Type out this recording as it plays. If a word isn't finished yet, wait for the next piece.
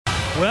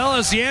Well,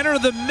 as you enter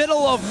the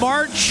middle of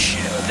March,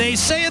 they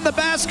say in the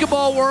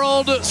basketball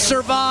world,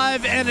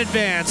 survive and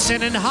advance.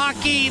 And in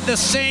hockey, the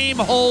same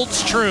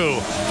holds true.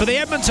 For the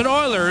Edmonton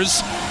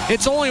Oilers,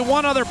 it's only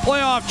one other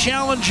playoff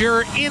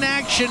challenger in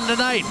action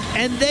tonight,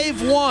 and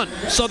they've won.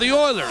 So the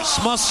Oilers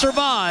must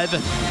survive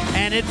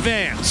and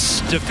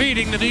advance.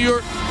 Defeating the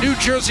New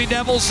Jersey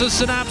Devils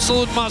is an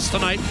absolute must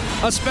tonight,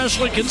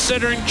 especially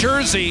considering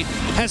Jersey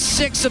has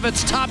 6 of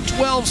its top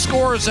 12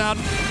 scorers out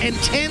and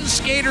 10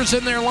 skaters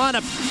in their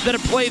lineup that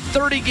have played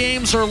 30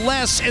 games or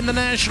less in the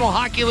National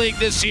Hockey League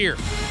this year.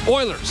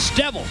 Oilers,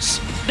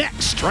 Devils,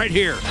 next, right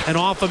here. And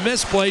off a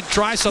misplay,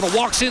 Draisaitl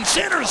walks in,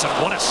 centers,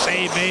 and what a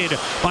save made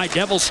by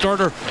Devils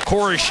starter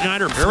Corey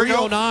Schneider.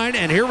 3:09,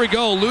 and here we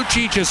go.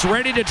 Lucic is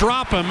ready to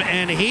drop him,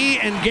 and he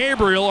and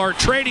Gabriel are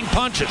trading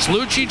punches.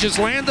 Lucic has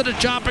landed a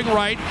chopping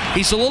right.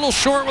 He's a little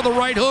short with a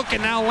right hook,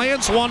 and now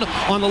lands one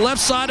on the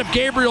left side of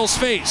Gabriel's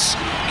face.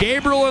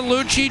 Gabriel and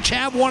Lucic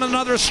have one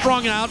another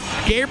strung out.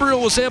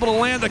 Gabriel was able to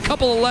land a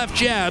couple of left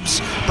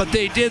jabs, but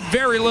they did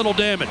very little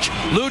damage.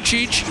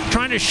 Lucic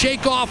trying to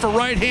shake off a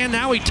right hand.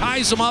 Now he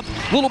ties him up,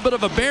 a little bit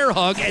of a bear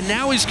hug, and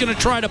now he's going to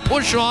try to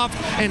push off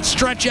and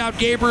stretch out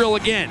Gabriel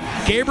again.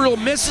 Gabriel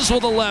misses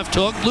with a left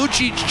hook.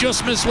 Lucic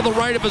just missed with a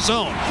right of his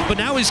own, but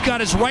now he's got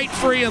his right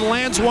free and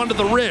lands one to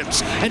the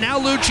ribs. And now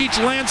Lucic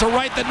lands a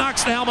right that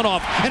knocks the helmet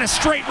off, and a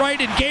straight right,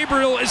 and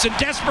Gabriel is in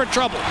desperate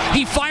trouble.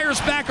 He fires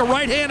back a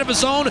right hand of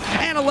his own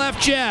and a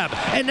left jab,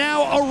 and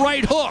now a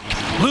right hook.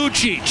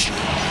 Lucic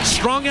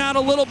strung out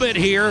a little bit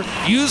here,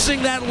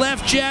 using that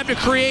left jab to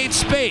create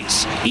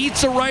space.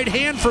 Eats a right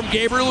hand from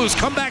Gabriel, who's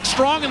come back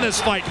strong in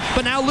this fight,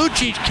 but now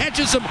Lucic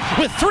catches him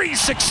with 3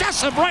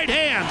 successive right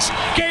hands.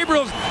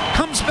 Gabriel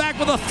comes back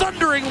with a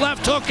thundering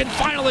left hook, and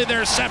finally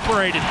they're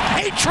separated.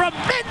 A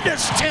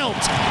tremendous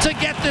tilt to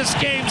get this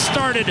game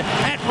started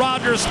at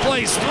Rogers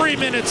Place. 3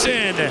 minutes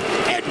in,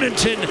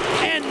 Edmonton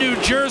and New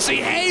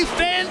Jersey. A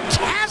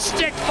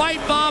fantastic fight,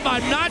 Bob.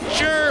 I'm not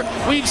sure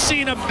we've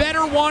seen a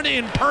better one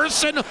in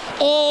person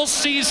all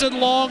season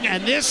long,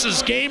 and this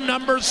is game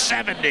number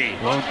 70.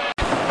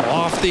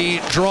 Off the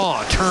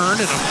draw, turn,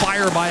 and a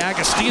fire by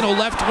Agostino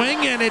left wing,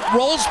 and it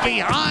rolls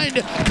behind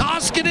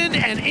Koskinen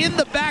and in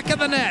the back of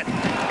the net.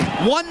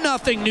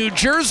 1-0 New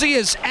Jersey,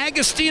 as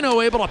Agostino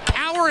able to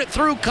power it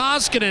through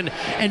Koskinen.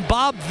 And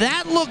Bob,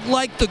 that looked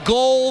like the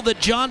goal that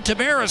John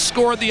Tavares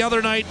scored the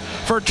other night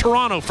for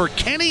Toronto. For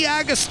Kenny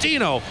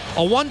Agostino,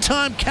 a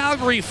one-time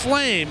Calgary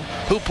Flame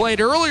who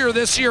played earlier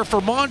this year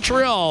for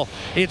Montreal,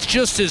 it's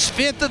just his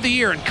 5th of the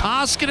year. And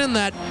Koskinen,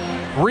 that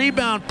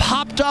rebound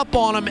popped up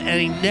on him, and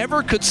he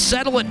never could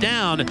settle it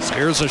down.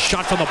 Here's a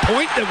shot from the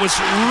point that was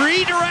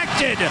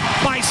redirected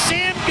by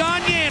Sam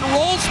Gagner and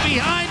rolls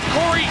behind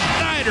Corey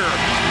Schneider.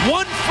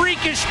 One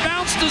freakish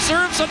bounce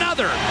deserves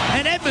another,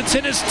 and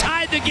Edmonton has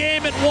tied the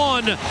game at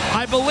 1.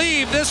 I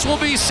believe this will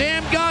be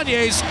Sam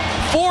Gagner's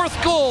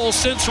 4th goal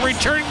since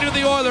returning to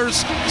the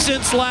Oilers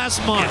since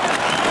last month.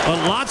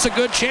 But lots of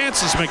good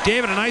chances.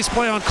 McDavid, a nice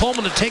play on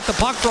Coleman to take the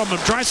puck from him.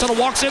 Draisaitl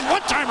walks in,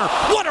 one-timer.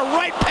 What a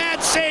right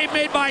pad save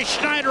made by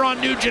Schneider on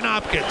Nugent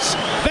Hopkins.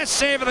 Best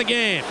save of the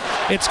game.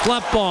 It's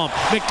Klefbom.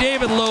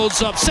 McDavid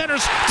loads up,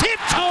 centers,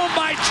 tipped-home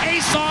by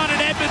Chason,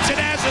 and Edmonton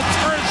has its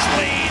first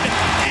lead.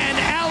 And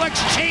Alex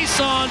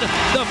Chason,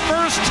 the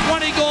first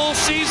 20-goal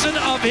season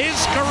of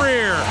his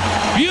career.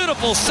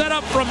 Beautiful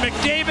setup from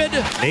McDavid.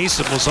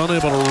 Nason was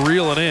unable to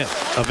reel it in.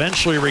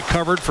 Eventually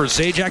recovered for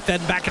Zajac,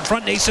 then back in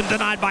front. Nason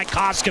denied by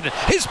Koskinen.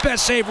 His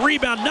best save,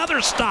 rebound,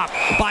 another stop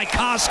by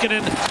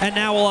Koskinen, and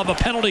now we'll have a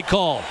penalty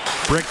call.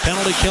 Brick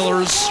penalty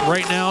killers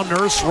right now,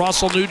 Nurse,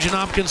 Russell, Nugent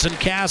Hopkins, and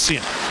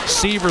Cassian.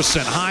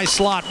 Severson, high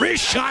slot,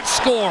 wrist shot,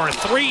 score,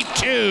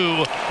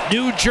 3-2,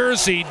 New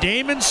Jersey.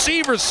 Damon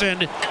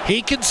Severson,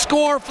 he can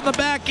score from the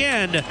back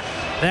end.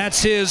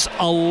 That's his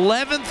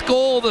 11th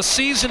goal of the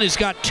season. He's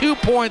got 2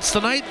 points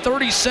tonight,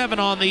 37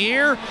 on the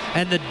year,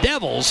 and the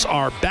Devils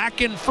are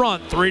back in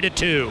front,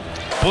 3-2.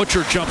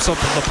 Butcher jumps up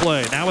from the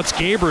play. Now it's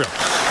Gabriel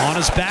on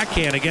his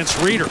backhand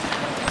against Reeder.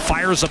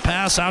 Fires a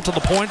pass out to the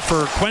point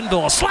for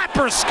Quenneville. A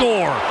slapper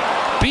score.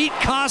 Beat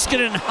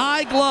Koskinen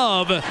high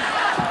glove.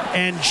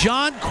 And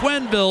John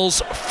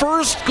Quenneville's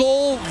first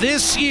goal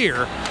this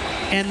year,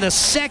 and the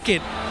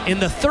second in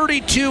the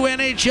 32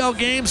 NHL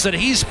games that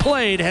he's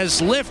played,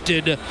 has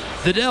lifted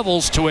the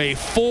Devils to a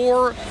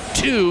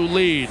 4-2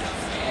 lead.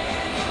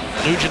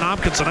 Nugent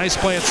Hopkins, a nice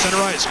play at center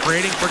ice,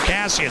 creating for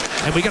Cassian.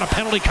 And we got a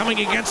penalty coming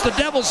against the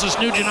Devils as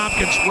Nugent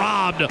Hopkins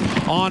robbed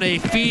on a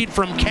feed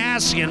from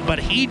Cassian, but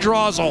he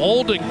draws a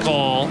holding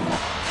call.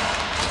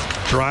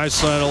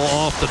 Draisaitl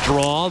off the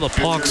draw. The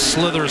puck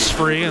slithers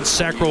free, and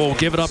Sekera will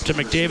give it up to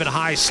McDavid,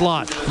 high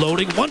slot.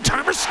 Loading,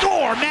 one-timer,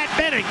 score, Matt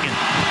Benning.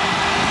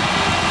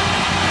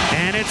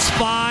 And it's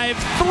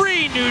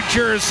 5-3 New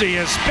Jersey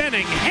as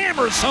Benning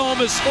hammers home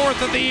his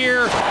 4th of the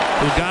year.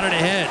 Who got it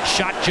ahead?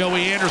 Shot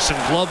Joey Anderson,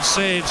 glove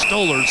save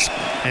Stolarz,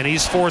 and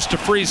he's forced to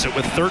freeze it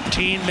with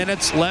 13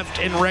 minutes left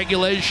in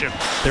regulation.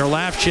 Their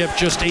last shift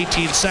just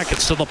 18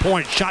 seconds to the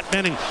point. Shot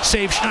Benning,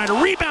 save Schneider,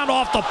 rebound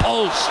off the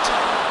post.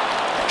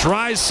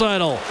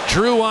 Draisaitl,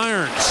 Drew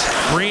Irons.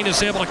 Green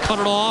is able to cut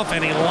it off,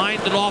 and he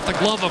lined it off the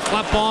glove of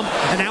Klefbom,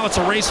 and now it's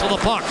a race for the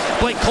puck.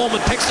 Blake Coleman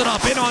picks it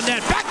up, in on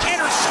net,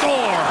 backhander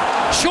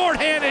score!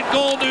 Short-handed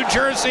goal, New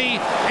Jersey,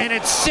 and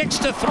it's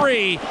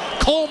 6-3.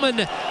 Coleman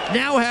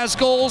now has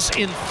goals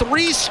in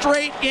 3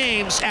 straight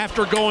games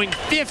after going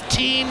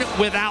 15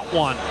 without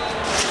one.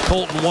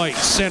 Colton White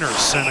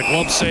centers, and a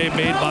glove save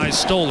made by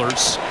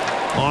Stolarz.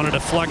 On a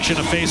deflection,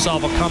 a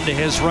faceoff will come to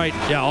his right.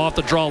 Yeah, off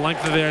the draw,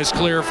 length of the ice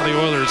clear for the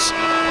Oilers.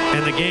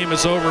 And the game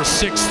is over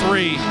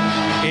 6-3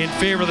 in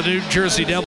favor of the New Jersey Devils.